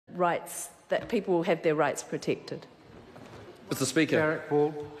rights, that people will have their rights protected? Mr. Speaker. Darroch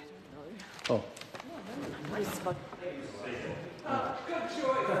Ball. Oh.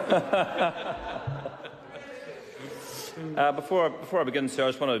 Before I begin, sir, I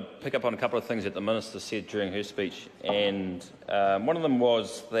just want to pick up on a couple of things that the Minister said during her speech, and one of them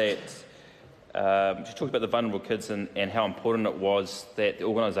was that she talked about the vulnerable kids and how important it was that the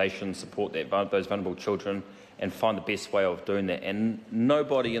organisations support those vulnerable children and find the best way of doing that, and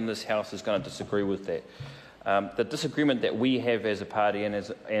nobody in this House is going to disagree with that. The disagreement that we have as a party and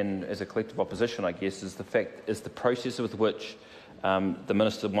as a collective opposition, I guess, is the process with which the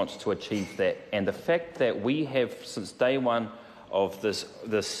Minister wants to achieve that, and the fact that we have, since day one of this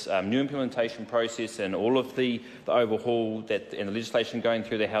new implementation process and all of the overhaul and the legislation going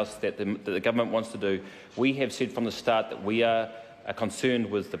through the House that the government wants to do, we have said from the start that we are concerned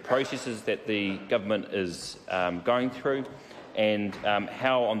with the processes that the government is going through, and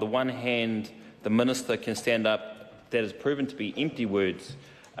how, on the one hand, the Minister can stand up, that has proven to be empty words,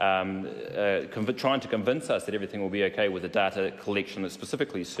 trying to convince us that everything will be okay with the data collection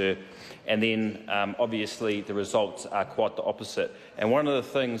specifically, sir, and then obviously the results are quite the opposite. And one of the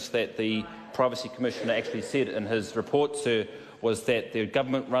things that the Privacy Commissioner actually said in his report, sir, was that the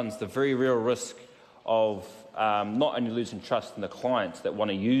government runs the very real risk of not only losing trust in the clients that want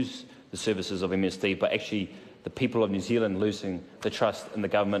to use the services of MSD, but actually the people of New Zealand losing the trust in the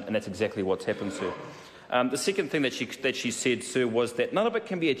government, and that's exactly what's happened, sir. The second thing that she said, sir, was that none of it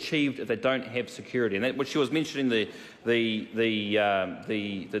can be achieved if they don't have security, and what she was mentioning the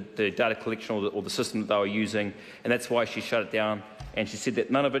data collection or the system that they were using, and that's why she shut it down. And she said that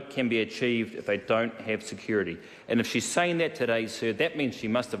none of it can be achieved if they don't have security. And if she's saying that today, sir, that means she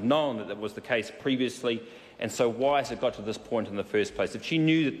must have known that was the case previously. And so why has it got to this point in the first place? If she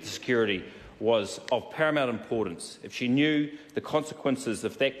knew that the security was of paramount importance, if she knew the consequences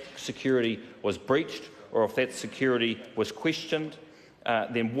if that security was breached or if that security was questioned,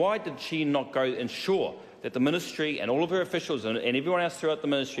 then why did she not go ensure that the ministry and all of her officials and everyone else throughout the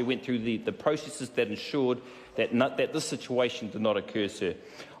ministry went through the processes that ensured that this situation did not occur, sir?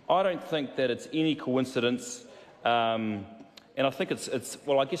 I don't think that it's any coincidence, and I think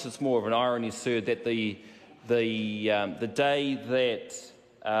well, I guess it's more of an irony, sir, that the day that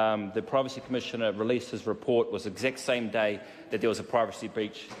the Privacy Commissioner released his report was the exact same day that there was a privacy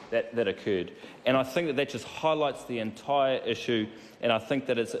breach that occurred. And I think that just highlights the entire issue, and I think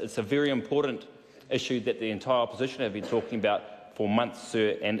that it's a very important issue that the entire opposition have been talking about for months,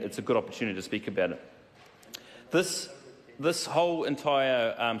 sir, and it's a good opportunity to speak about it. This whole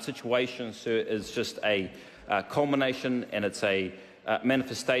entire situation, sir, is just a culmination, and it's a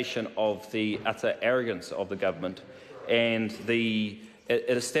manifestation of the utter arrogance of the government, and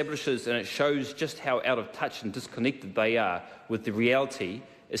it establishes and it shows just how out of touch and disconnected they are with the reality,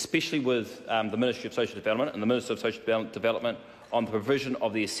 especially with the Ministry of Social Development and the Minister of Social Development on the provision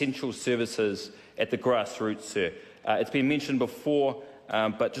of the essential services at the grassroots, sir. It's been mentioned before,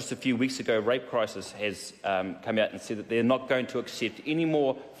 but just a few weeks ago, Rape Crisis has come out and said that they're not going to accept any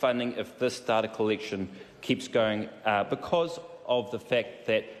more funding if this data collection keeps going, because of the fact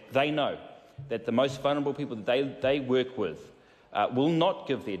that they know that the most vulnerable people that they work with will not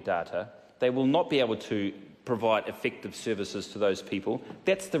give their data. They will not be able to provide effective services to those people.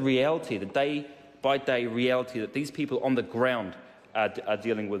 That's the reality, the day-by-day reality that these people on the ground are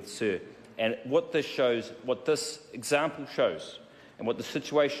dealing with, sir. And what this example shows, and what the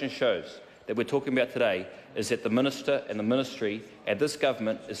situation shows that we're talking about today, is that the Minister and the Ministry and this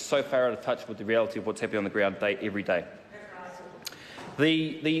government is so far out of touch with the reality of what's happening on the ground every day.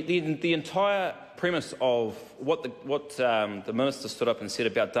 The entire premise of what the Minister stood up and said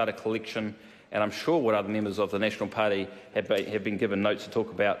about data collection, and I'm sure what other members of the National Party have been given notes to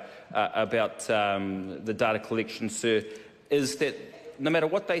talk about the data collection, sir, is that no matter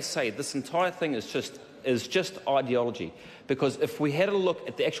what they say, this entire thing is just ideology. Because if we had a look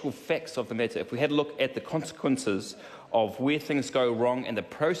at the actual facts of the matter, if we had a look at the consequences of where things go wrong and the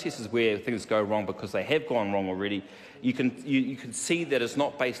processes where things go wrong because they have gone wrong already, you can see that it's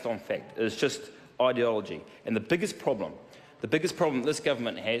not based on fact. It's just ideology. And the biggest problem this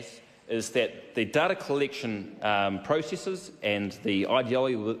government has is that the data collection processes and the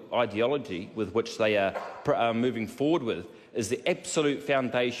ideology with which they are moving forward with is the absolute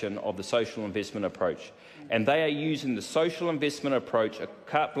foundation of the social investment approach. And they are using the social investment approach, a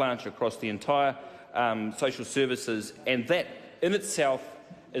carte blanche across the entire social services, and that in itself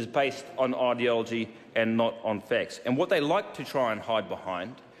is based on ideology and not on facts. And what they like to try and hide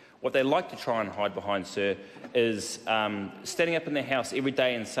behind, sir, is standing up in their house every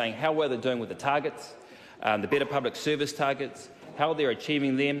day and saying how well they're doing with the targets, the better public service targets, how they're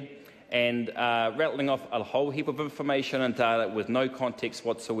achieving them, and rattling off a whole heap of information and data with no context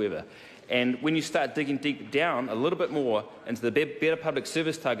whatsoever. And when you start digging deep down a little bit more into the better public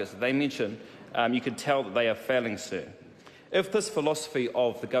service targets that they mention, you can tell that they are failing, sir. If this philosophy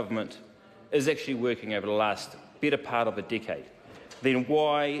of the government is actually working over the last better part of a decade, then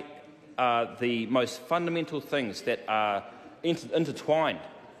why are the most fundamental things that are intertwined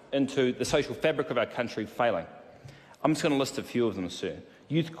into the social fabric of our country failing? I'm just going to list a few of them, sir.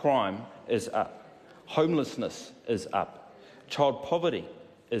 Youth crime is up. Homelessness is up. Child poverty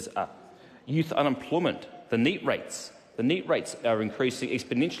is up. Youth unemployment, the NEET rates are increasing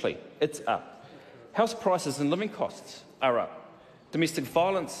exponentially. It's up. House prices and living costs are up. Domestic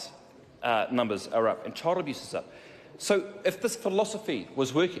violence numbers are up, and child abuse is up. So if this philosophy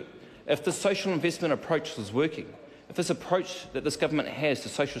was working, if the social investment approach was working, if this approach that this government has to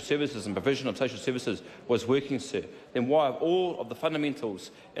social services and provision of social services was working, sir, then why are all of the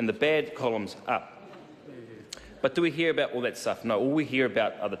fundamentals in the bad columns up? But do we hear about all that stuff? No, all we hear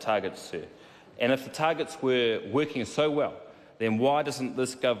about are the targets, sir. And if the targets were working so well, then why doesn't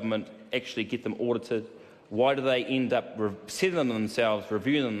this government actually get them audited? Why do they end up setting them themselves,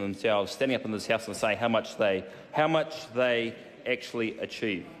 reviewing them themselves, standing up in this House and say how much they actually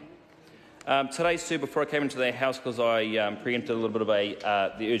achieve? Today, sir, before I came into the House, because I preempted a little bit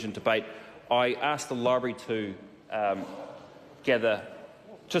of the urgent debate, I asked the library to gather,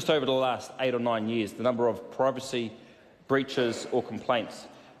 just over the last 8 or 9 years, the number of privacy breaches or complaints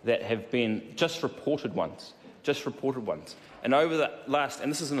that have been just reported ones. And over the last,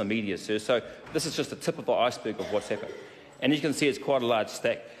 and this is in the media, sir, so this is just the tip of the iceberg of what's happened. And you can see it's quite a large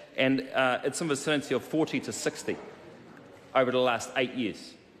stack. And it's in the vicinity of 40 to 60 over the last 8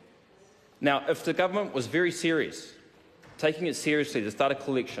 years. Now, if the government was very serious, taking it seriously, this data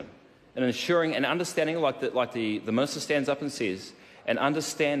collection, and ensuring and understanding, like the Minister stands up and says, and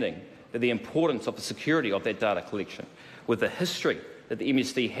understanding that the importance of the security of that data collection, with the history that the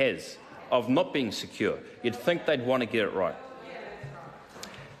MSD has of not being secure, you'd think they'd want to get it right.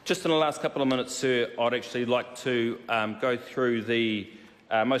 Just in the last couple of minutes, sir, I'd actually like to go through the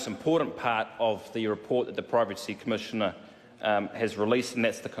most important part of the report that the Privacy Commissioner has released, and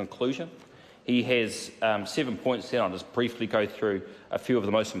that's the conclusion. He has 7 points there. I'll just briefly go through a few of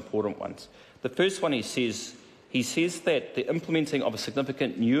the most important ones. The first one, he says that the implementing of a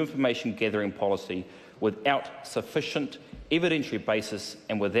significant new information gathering policy without sufficient evidentiary basis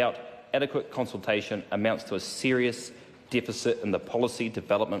and without adequate consultation amounts to a serious deficit in the policy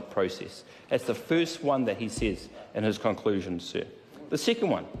development process. That's the first one that he says in his conclusion, sir. The second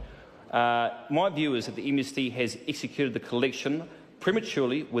one, my view is that the MSD has executed the collection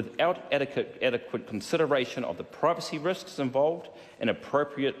prematurely without adequate consideration of the privacy risks involved and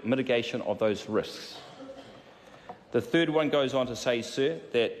appropriate mitigation of those risks. The third one goes on to say, sir,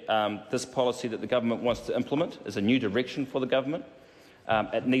 that this policy that the government wants to implement is a new direction for the government.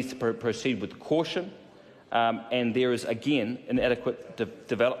 It needs to proceed with caution, and there is, again, an adequate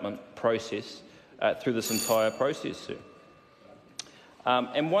development process through this entire process, sir.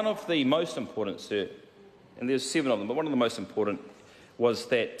 And one of the most important, sir, and there's 7 of them, but one of the most important was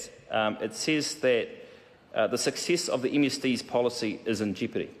that it says that the success of the MSD's policy is in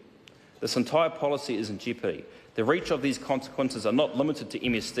jeopardy. This entire policy is in jeopardy. The reach of these consequences are not limited to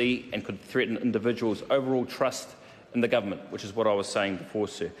MSD and could threaten individuals' overall trust in the government, which is what I was saying before,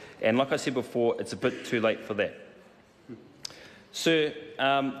 sir. And like I said before, it's a bit too late for that. Sir,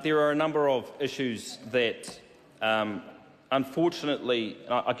 there are a number of issues that, unfortunately,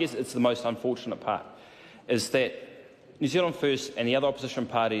 I guess it's the most unfortunate part, is that New Zealand First and the other opposition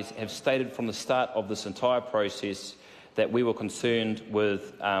parties have stated from the start of this entire process that we were concerned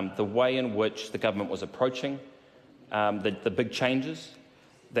with the way in which the government was approaching the big changes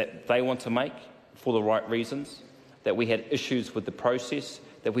that they want to make for the right reasons, that we had issues with the process,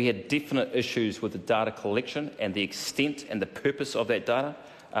 that we had definite issues with the data collection and the extent and the purpose of that data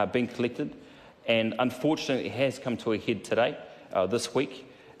being collected. And unfortunately, it has come to a head today, this week.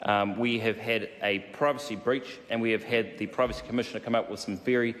 We have had a privacy breach, and we have had the Privacy Commissioner come up with some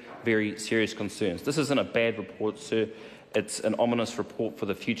very, very serious concerns. This isn't a bad report, sir. It's an ominous report for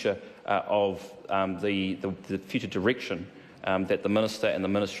the future of the future direction that the Minister and the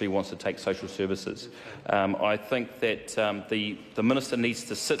Ministry wants to take social services. I think that the Minister needs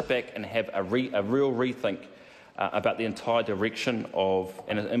to sit back and have a real rethink about the entire direction of,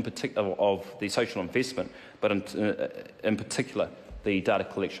 and in particular, of the social investment, but in particular, the data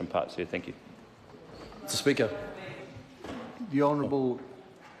collection part. So, thank you. Mr. Speaker. The Honourable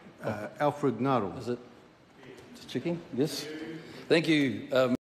Alfred Ngaro. Is it? Just checking. Yes. Thank you.